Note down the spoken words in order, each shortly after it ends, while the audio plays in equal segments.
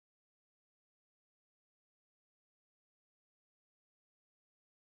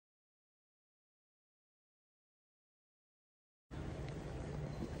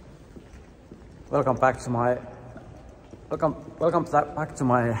Welcome back to my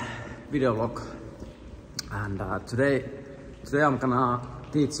video vlog. And today I'm gonna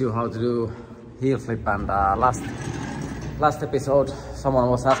teach you how to do heel flip. And last episode someone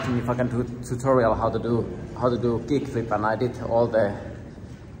was asking if I can do tutorial how to do kickflip, and I did all the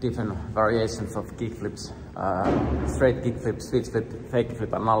different variations of kickflips: straight kickflip, switch flip, fake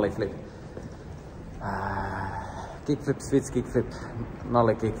flip, and nollie flip. Kickflip, switch kickflip,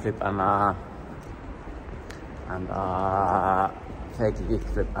 nollie kickflip, and fake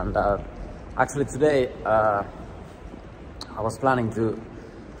kickflip. And actually today I was planning to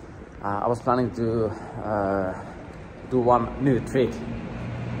do one new trick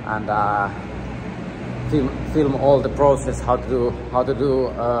and film all the process how to do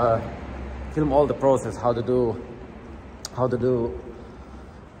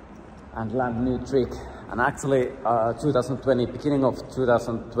and land new trick. And actually 2020, beginning of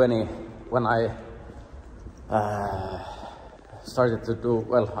 2020, when I started to do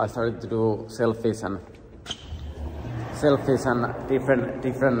selfies and different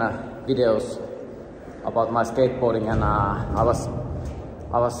videos about my skateboarding, and I was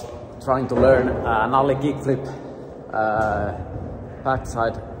trying to learn nollie kickflip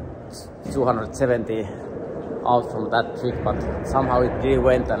backside 270 out from that trick, but somehow it really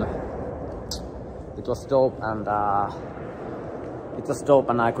went, and it was dope, and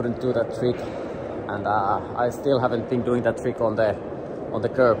I couldn't do that trick. And I still haven't been doing that trick on the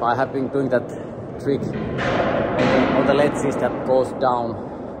curb. I have been doing that trick on the ledges that goes down.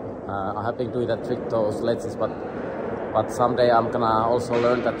 I have been doing that trick those ledges, but someday I'm gonna also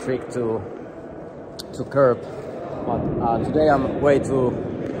learn that trick to curb. But today I'm way too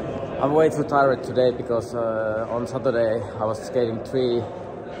tired today, because on Saturday I was skating 3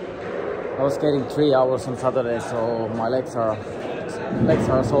 hours on Saturday, so my legs are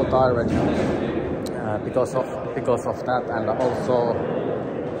so tired. Because of that, and also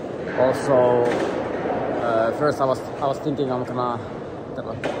first I was thinking I'm gonna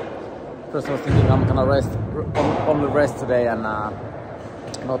rest today and not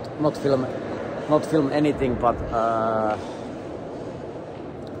film anything, but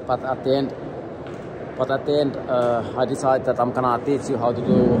at the end I decided that I'm gonna teach you how to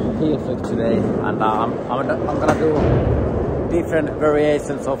do heel flip today, and I'm gonna do different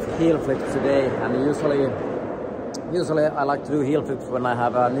variations of heel flips today. And usually I like to do heel flips when I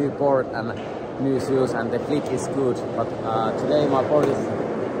have a new board and new shoes and the flip is good, but today my board is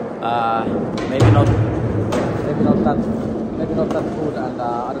maybe not that good, and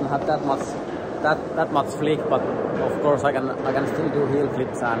I don't have that much flick, but of course I can still do heel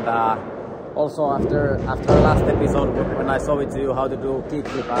flips. And also after last episode when I showed it to you how to do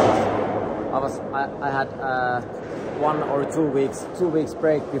kickflip, I had 1 or 2 weeks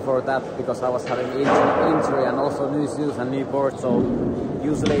break before that, because I was having injury and also new shoes and new board. So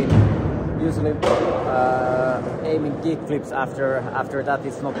usually aiming kickflips after that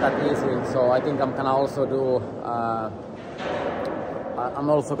is not that easy. So I think I'm gonna also do I'm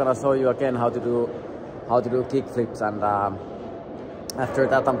also gonna show you again how to do kickflips, and after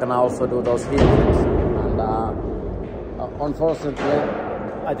that I'm gonna also do those heel flips. And unfortunately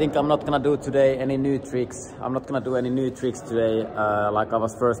I think I'm not gonna do today any new tricks. I'm not gonna do any new tricks today, like I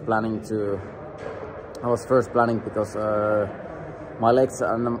was first planning, because my legs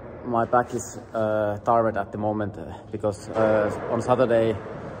and my back is tired at the moment, because on Saturday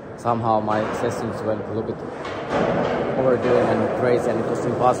somehow my sessions went a little bit overdoing and crazy, and it was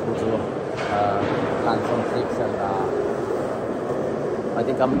impossible to land some tricks. And I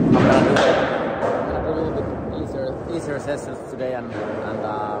think I'm gonna do a little bit easier sessions today, and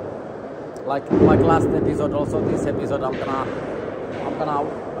like last episode, also this episode I'm gonna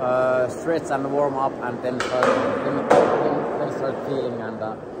stretch and warm up, and then start feeling, and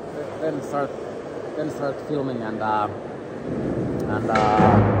then start filming, and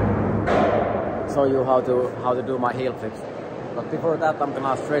show you how to do my heel flips. But before that I'm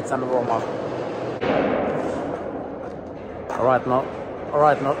gonna stretch and warm up.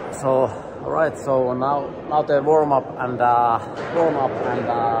 So now the warm up and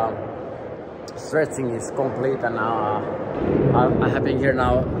stretching is complete, and I have been here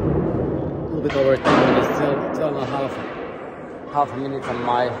now a little bit over 10 minutes, 12.5 minutes, and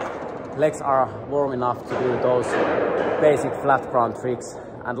my legs are warm enough to do those basic flat ground tricks.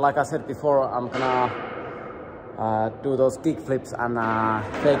 And like I said before, I'm gonna do those kick flips and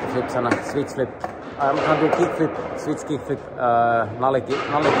fake flips and switch flip. I'm gonna do kickflip, switch kickflip, nollie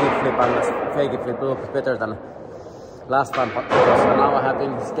kickflip, and fake flip a little bit better than last time, because now I have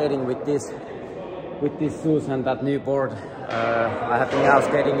been skating with these shoes and that new board. I have been now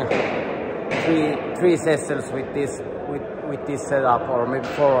skating three sessions with this setup, or maybe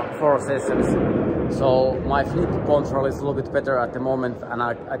four sessions. So my flip control is a little bit better at the moment, and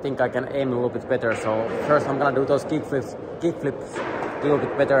I think I can aim a little bit better. So first I'm gonna do those kickflips a little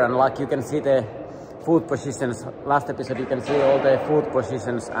bit better, and like you can see the foot positions. Last episode you can see all the foot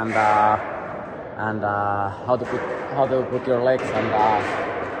positions and how to put your legs, and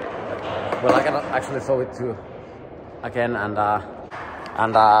well, I can actually show it too again, and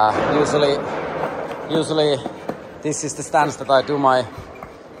usually this is the stance that I do my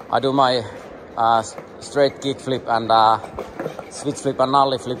straight kickflip and switch flip and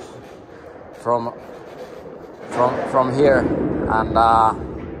nollie flip from here, and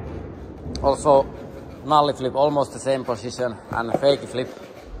also nollie flip almost the same position, and fakie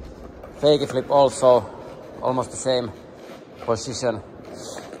flip also almost the same position,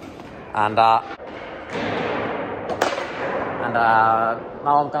 and now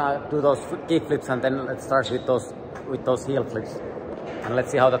I'm gonna do those kickflips, and then let's start with those heel flips, and let's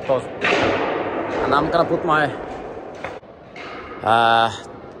see how that goes. And I'm gonna put my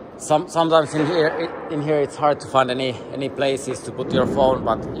sometimes in here it's hard to find any places to put your phone,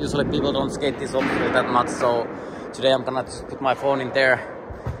 but usually people don't skate this obstacle that much, so today I'm gonna just put my phone in there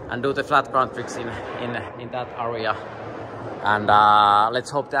and do the flat ground tricks in that area, and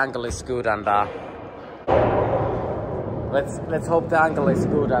let's hope the angle is good, and let's hope the angle is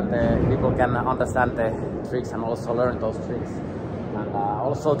good and people can understand the tricks and also learn those tricks. And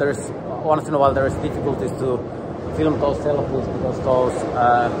also there's once in a while there's difficulties to film those selfies, because those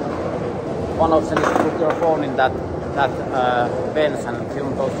one option is to put your phone in that bench and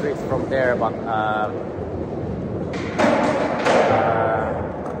film those tricks from there, but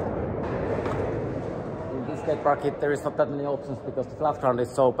in this skate park there is not that many options, because the flat ground is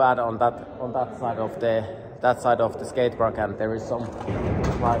so bad on that side of the skate park, and there is some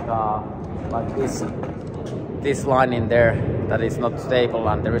like this line in there that is not stable,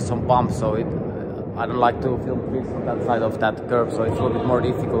 and there is some bumps, so I don't like to film tricks on that side of that curve, so it's a little bit more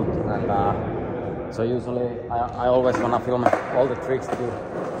difficult, and so usually I always wanna film all the tricks to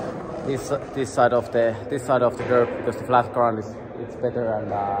this side of the curve, because the flat ground it's better,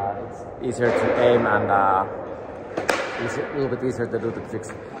 and it's easier to aim, and a little bit easier to do the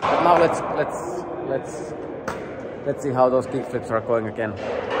tricks. But now let's see how those kickflips are going again.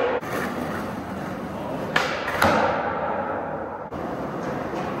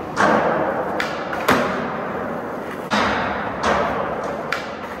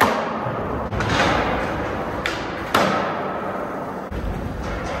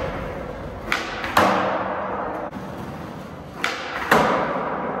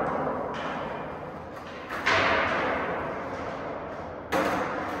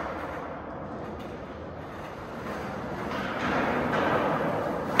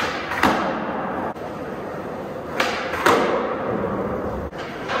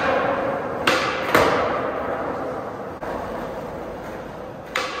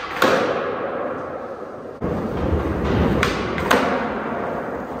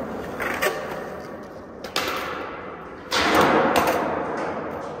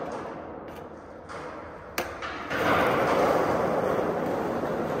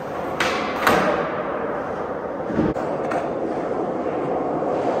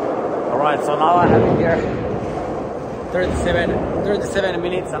 Alright, so now I have been here 37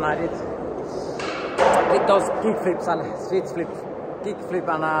 minutes, and I did those kickflips and kickflip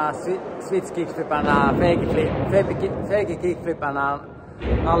and switch kickflip and fakie kickflip and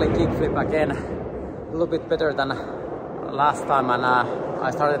nollie kickflip again, a little bit better than last time, and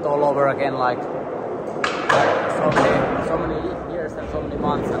I started all over again, like so many years and so many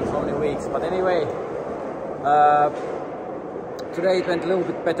months and so many weeks. But anyway, today it went a little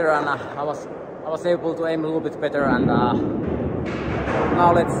bit better, and I was able to aim a little bit better, and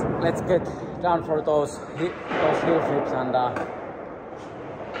now let's get down for those heel flips, and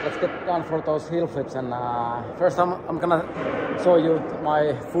let's get down for those heel flips. And first I'm gonna show you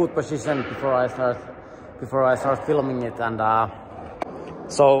my foot position before I start filming it. And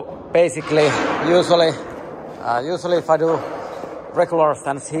so basically, usually if I do regular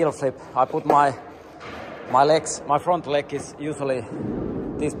stance heel flip, I put my front leg is usually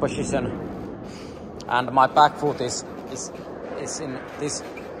this position, and my back foot is in this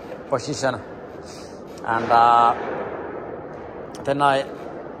position, and then I'm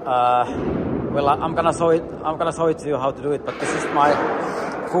gonna show it to you how to do it. But this is my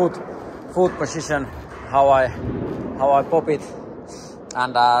foot position, how I pop it,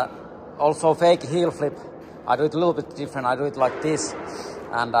 and also fake heel flip. I do it a little bit different. I do it like this,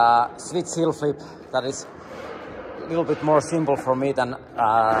 and switch heel flip. That is little bit more simple for me than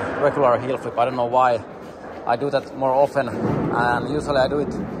regular heel flip. I don't know why. I do that more often, and usually I do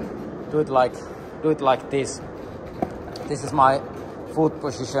it like this. This is my foot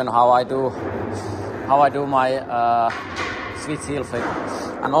position, how I do my switch heel flip,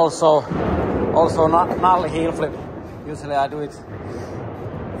 and also nollie heel flip. Usually I do it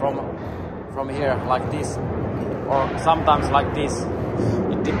from here like this, or sometimes like this.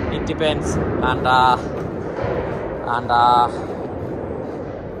 It depends, and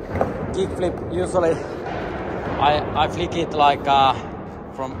kickflip usually I flick it like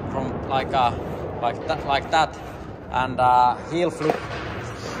from like that, and heel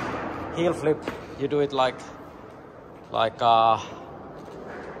flip you do it like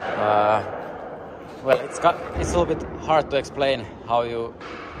well, it's a little bit hard to explain how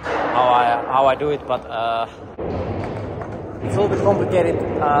I do it, but it's a little bit complicated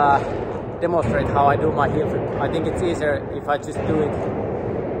demonstrate how I do my heel flip. I think it's easier if I just do it.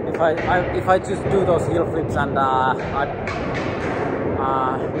 If I just do those heel flips, and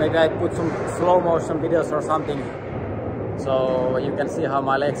maybe I put some slow motion videos or something, so you can see how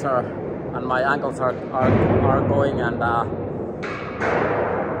my legs are and my ankles are going. And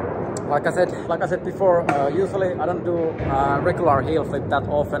like I said before, usually I don't do regular heel flip that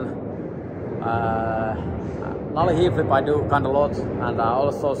often. Nollie heel flip I do kind of a lot, and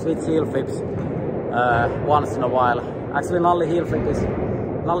also switch heel flips once in a while. Actually, nollie heel flip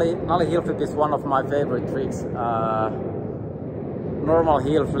is one of my favorite tricks. Normal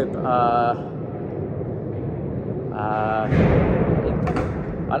heel flip,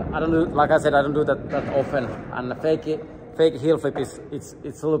 I don't do, like I said, I don't do that often. And fake heel flip it's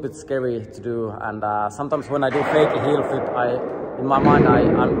a little bit scary to do. And sometimes when I do fake heel flip, in my mind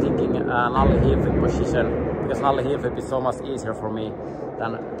I'm thinking nollie heel flip position, because nollie heel flip is so much easier for me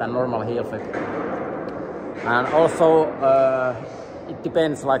than normal heel flip. And also it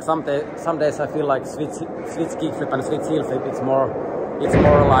depends. Like some days I feel like switch kick flip and switch heel flip. It's more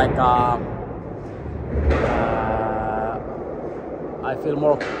like I feel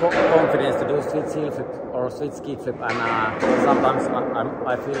more confidence to do switch heel flip or switch kick flip, and sometimes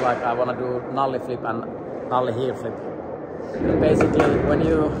I feel like I want to do nollie flip and nollie heel flip. And basically, when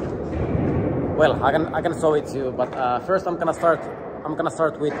you, well, I can show it to you, but first I'm gonna start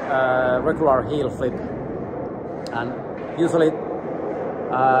with regular heel flip, and usually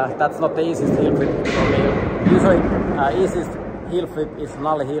that's not the easiest heel flip for me. Usually easiest heel flip is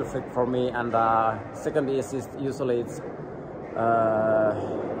nollie heel flip for me, and second easiest usually it's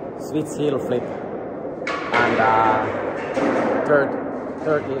switch heel flip, and third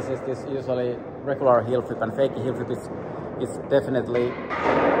easiest is usually regular heel flip, and fake heel flip is definitely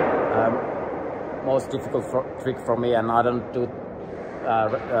most difficult trick for me, and I don't do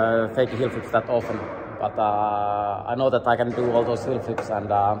fake heel flips that often. But I know that I can do all those heel flips, and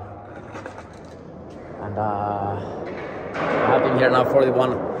I've been here now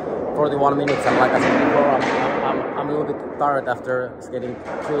 41 minutes, and like I said before, I'm a little bit tired after skating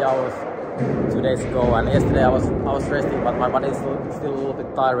 3 hours 2 days ago, and yesterday I was resting, but my body is still a little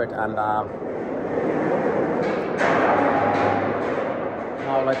bit tired. And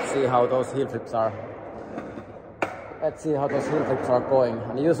now let's see how those heel flips are. Let's see how those heel flips are going.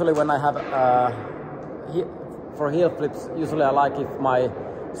 And usually when I have for heel flips, usually I like if my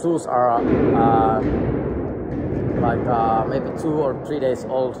shoes are like maybe 2 or 3 days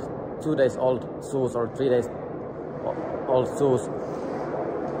old, 2 days old shoes or 3 days old shoes,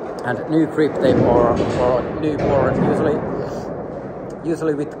 and new grip tape or new board.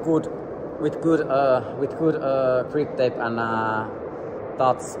 Usually with good grip tape and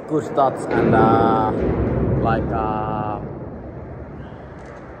good studs, and like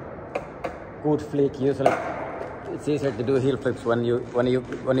good flick. Usually it's easier to do heel flips when you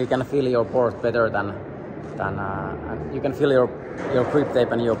can feel your board better than you can feel your grip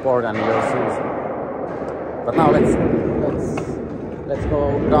tape and your board and your shoes. But now let's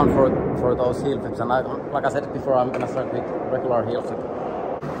go down for those heel flips, and like I said before, I'm gonna start with regular heel flip.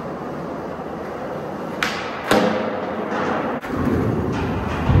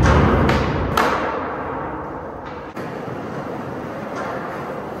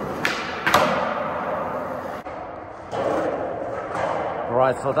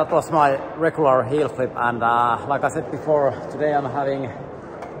 Right, so that was my regular heel flip, and like I said before, today I'm having,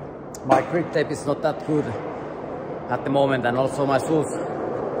 my grip tape is not that good at the moment, and also my shoes,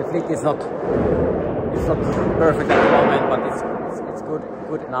 the flick is not perfect at the moment, but it's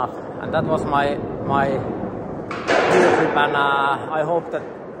good enough. And that was my heel flip, and I hope that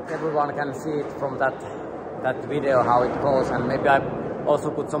everyone can see it from that video how it goes, and maybe I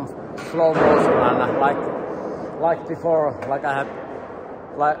also put some slow motion, and like before, like I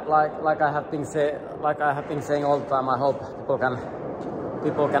have been saying all the time, I hope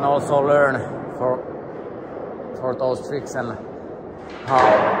people can also learn for those tricks and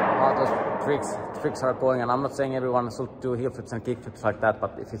how those tricks are going. And I'm not saying everyone should do heel flips and kick flips like that,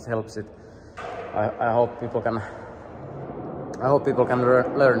 but if it helps it, I hope people can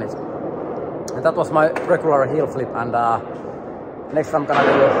learn it. And that was my regular heel flip, and next I'm gonna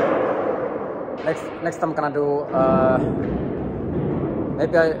do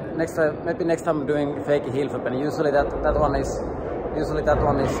maybe next time I'm doing fakie heel flip, and usually that one is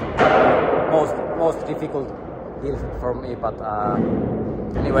most difficult heel flip for me, but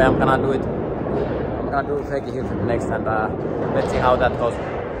anyway, I'm gonna do fakie heel flip next, and let's see how that goes.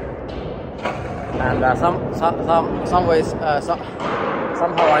 And some ways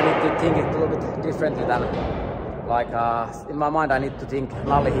somehow I need to think it a little bit differently than like in my mind I need to think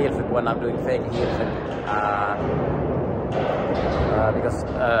nollie heel flip when I'm doing fakie heel flip, because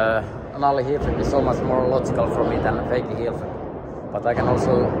nollie heel flip is so much more logical for me than fakie heel flip. But I can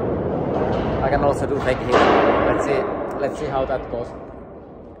also do fakie heel flip. Let's see how that goes.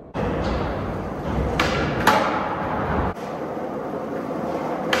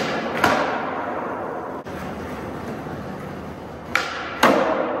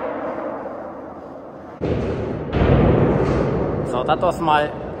 So that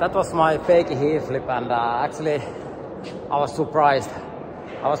was my fakie heel flip, and actually I was surprised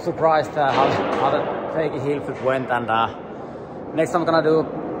how the fakie heel flip went. And next I'm gonna do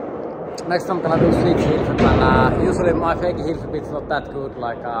switch heel flip, and usually my fakie heel flip is not that good,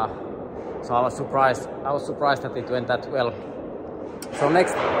 like so I was surprised that it went that well. So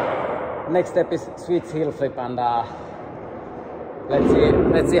next step is switch heel flip, and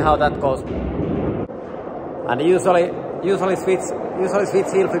let's see how that goes. And usually switch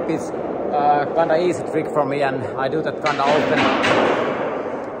heel flip is kinda easy trick for me, and I do that kinda often.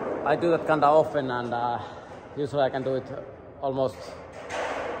 And usually I can do it almost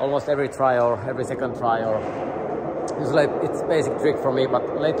every try or every second try, or usually it's basic trick for me.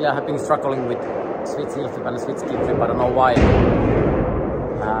 But lately I have been struggling with switch heel flip and switch kick flip. I don't know why.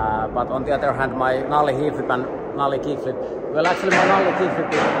 But on the other hand, my nollie heel flip and nollie kick flip, well, actually my nollie kick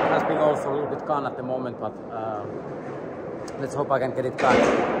flip has been also a little bit gone at the moment, but let's hope I can get it back.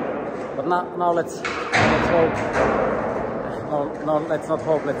 But now let's hope. No, let's not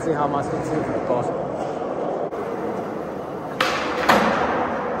hope. Let's see how my switch heel flip goes.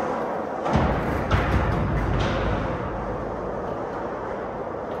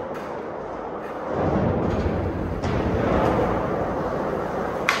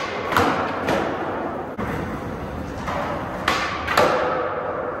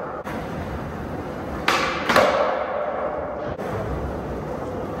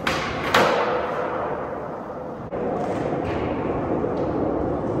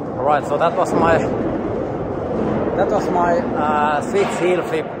 Alright, so that was my switch heel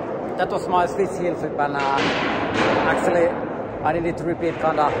flip. That was my switch heel flip, and actually I needed to repeat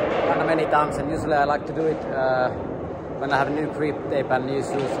kinda many times. And usually I like to do it when I have new grip tape and new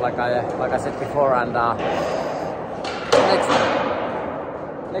shoes, like I said before. And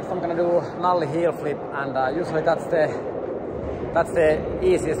next I'm gonna do nollie heel flip, and usually that's the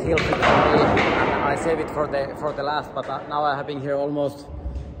easiest heel flip for me. And I save it for the last, but now I have been here almost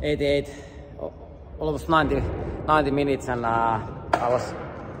 88, almost 90 minutes, and I was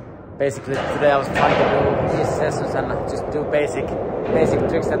basically today I was trying to do these sessions and just do basic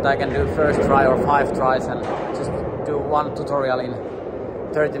tricks that I can do first try or 5 tries, and just do one tutorial in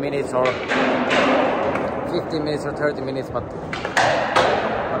 30 minutes or 15 minutes or 30 minutes. But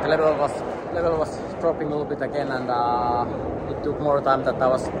the level was dropping a little bit again, and it took more time than I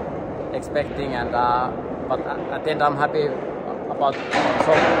was expecting. And but at the end I'm happy about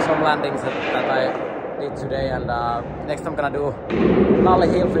some landings that I did today. And next I'm gonna do nollie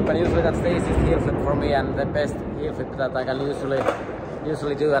heel flip, and usually that's the easiest heel flip for me and the best heel flip that I can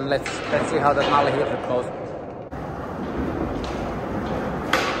usually do. And let's see how that nollie heel flip goes.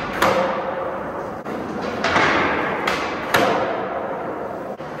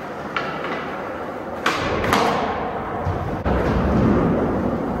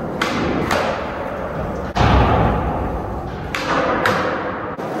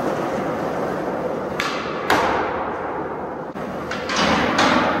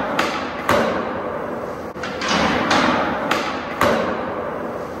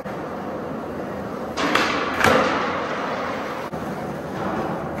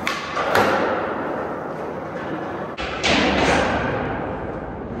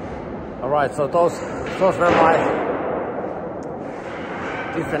 Alright, so those were my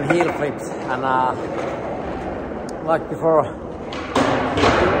different heel flips, and like before,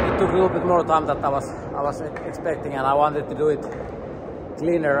 it took a little bit more time than I was expecting, and I wanted to do it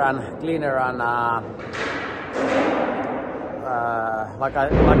cleaner and like I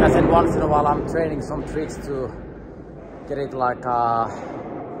said, once in a while I'm training some tricks to get it like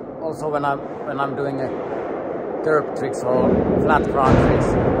also when I'm doing a curb tricks or flat ground tricks,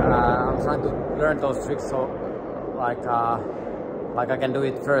 I'm trying to learn those tricks so like I can do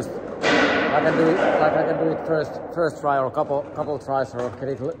it first. I can do it first try or couple tries, or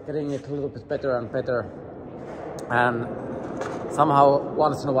getting it a little bit better and better. And somehow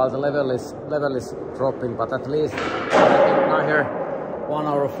once in a while the level is dropping, but at least now here 1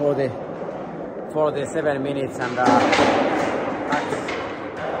 hour 47 minutes, and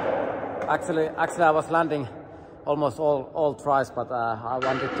actually I was landing almost all tries, but I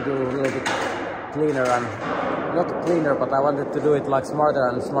wanted to do a little bit cleaner, and not cleaner, but I wanted to do it like smarter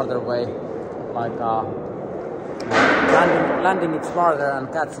and smarter way, like landing it smarter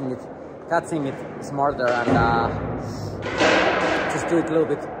and catching it smarter, and just do it a little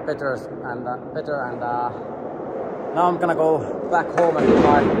bit better. And now I'm gonna go back home and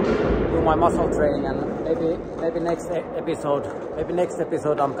do my muscle training, and maybe next episode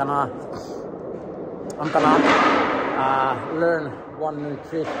I'm gonna learn one new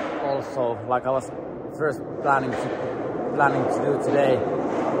trick also, like I was first planning to do today,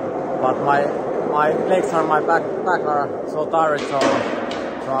 but my legs and my back are so tired, so I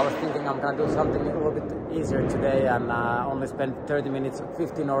was thinking I'm gonna do something a little bit easier today, and only spend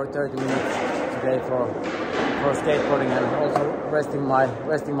 15 or 30 minutes today for skateboarding, and also resting my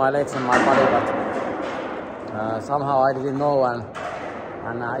legs and my body. But somehow I didn't know, and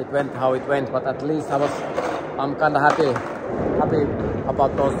it went how it went. But at least I'm kind of happy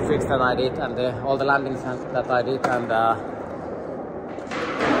about those tricks that I did, and all the landings that I did, and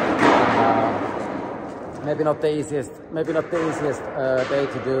maybe not the easiest day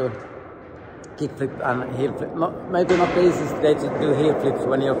to do kickflip and heelflip. Maybe not the easiest day to do heelflips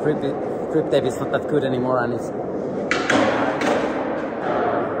when your grip tape is not that good anymore, and it's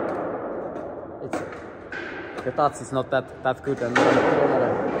the touch is not that good. And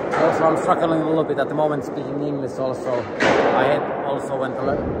also I'm struggling a little bit at the moment speaking English. Also, I hate also when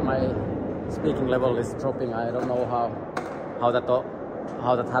my speaking level is dropping. I don't know how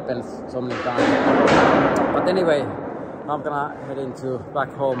that happens so many times. But anyway, I'm gonna head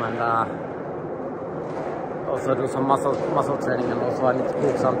back home and also do some muscle training, and also I need to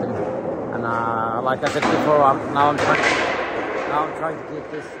cook something. And like I said before, now I'm trying to keep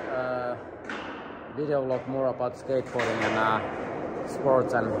this video vlog more about skateboarding and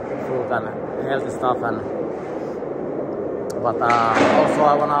sports and food and healthy stuff. But also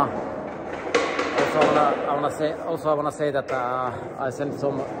I wanna say that I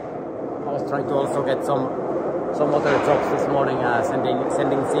was trying to also get some other jobs this morning,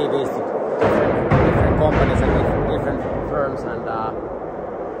 sending CVs to different companies and different firms, and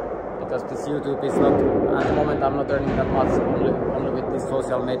because this YouTube is not, at the moment I'm not earning that much, only with this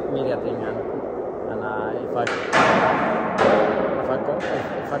social media thing, and if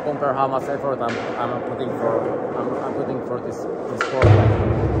I compare how much effort I'm putting for this sport, like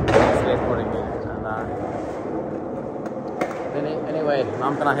skateboarding, and anyway,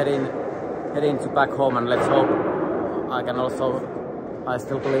 I'm gonna head into back home, and let's hope I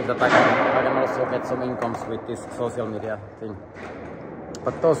still believe that I can also get some incomes with this social media thing.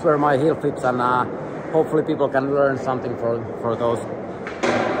 But those were my heel flips, and hopefully people can learn something for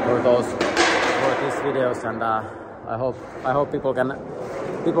these videos, and I hope people can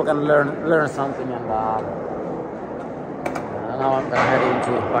learn something, and now I'm gonna head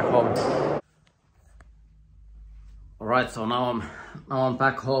into back home. Alright, so now I'm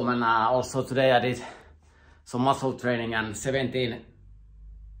back home, and also today I did some muscle training, and 17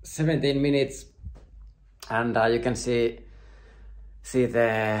 minutes, and you can see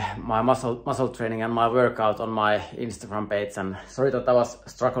my muscle training and my workout on my Instagram page. And sorry that I was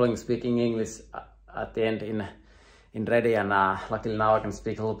struggling speaking English at the end in Redi, and luckily now I can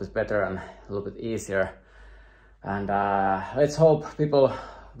speak a little bit better and a little bit easier. And let's hope people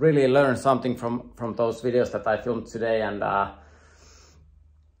really learn something from those videos that I filmed today, and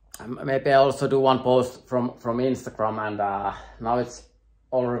maybe I also do one post from Instagram, and now it's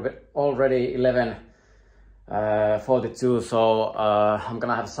already 11:42, so I'm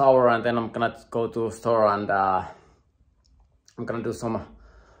gonna have a shower, and then I'm gonna go to a store, and I'm gonna do some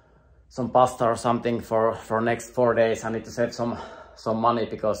pasta or something for next 4 days. I need to save some money,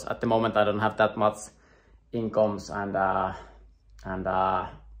 because at the moment I don't have that much incomes, and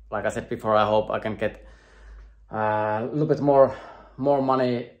like I said before, I hope I can get a little bit more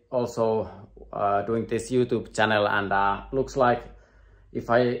money also doing this YouTube channel, and looks like if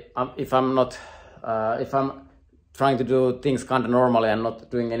I'm trying to do things kind of normally and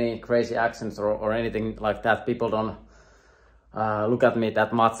not doing any crazy accents or anything like that, people don't look at me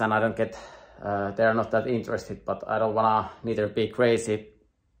that much, and I don't get they're not that interested. But I don't wanna neither be crazy,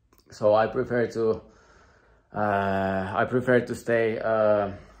 so I prefer to stay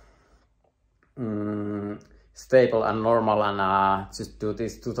stable and normal, and just do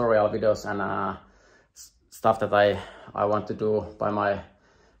these tutorial videos and stuff that I want to do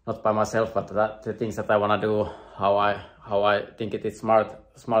not by myself, but the things that I want to do, how I think it is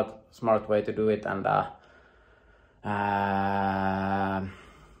smart way to do it. And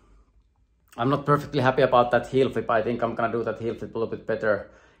I'm not perfectly happy about that heel flip. I think I'm gonna do that heel flip a little bit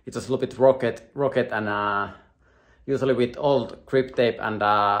better. It's just a little bit rocket, and usually with old grip tape and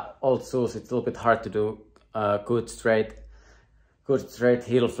old shoes, it's a little bit hard to do good straight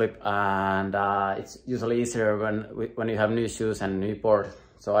heel flip, and it's usually easier when you have new shoes and new board.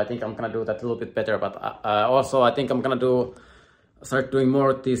 So I think I'm gonna do that a little bit better. But also I think I'm gonna start doing more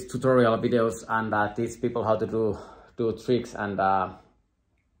of these tutorial videos and teach people how to do tricks, and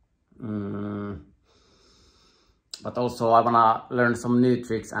but also I wanna learn some new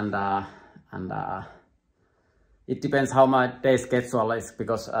tricks, and it depends how my day schedule is,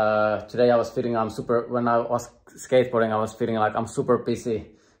 because today I was feeling when I was skateboarding, I was feeling like I'm super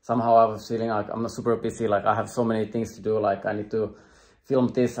busy. Somehow I was feeling like I'm super busy, like I have so many things to do, like I need to film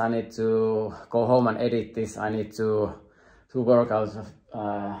this, I need to go home and edit this, I need to work out,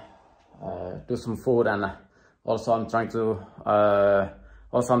 do some food, and also I'm trying to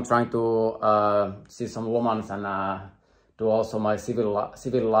see some women and do also my civil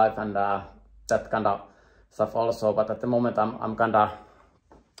life and that kind of stuff also. But at the moment I'm kinda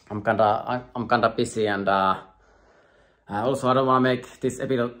busy, and also I don't want to make this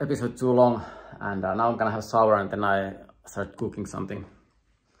episode too long, and now I'm gonna have a shower and then I start cooking something.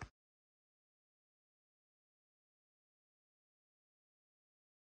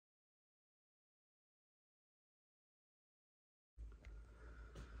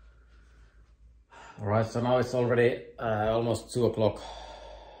 Alright, so now it's already almost 2 o'clock,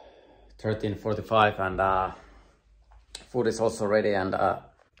 13:45, and food is also ready, and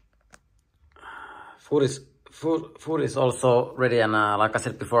food is also ready, and like I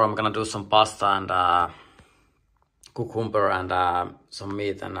said before, I'm gonna do some pasta and cucumber and some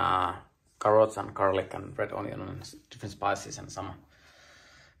meat and carrots and garlic and red onion and different spices and some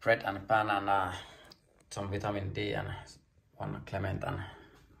bread and pan and some vitamin D and 1 clement and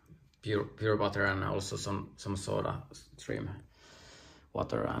pure water, and also some soda stream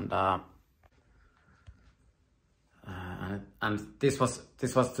water, and this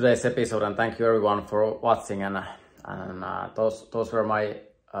was today's episode, and thank you everyone for watching, and those were my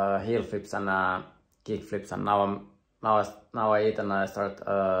heel flips and kick flips, and now I eat and I start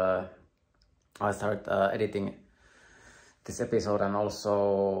editing this episode, and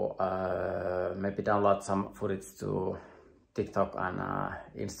also maybe download some footage to TikTok and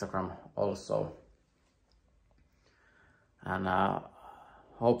Instagram also, and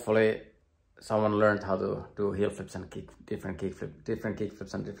hopefully someone learned how to do heel flips and different kick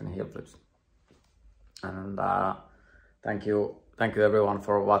flips and different heel flips. And thank you everyone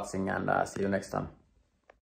for watching, and see you next time.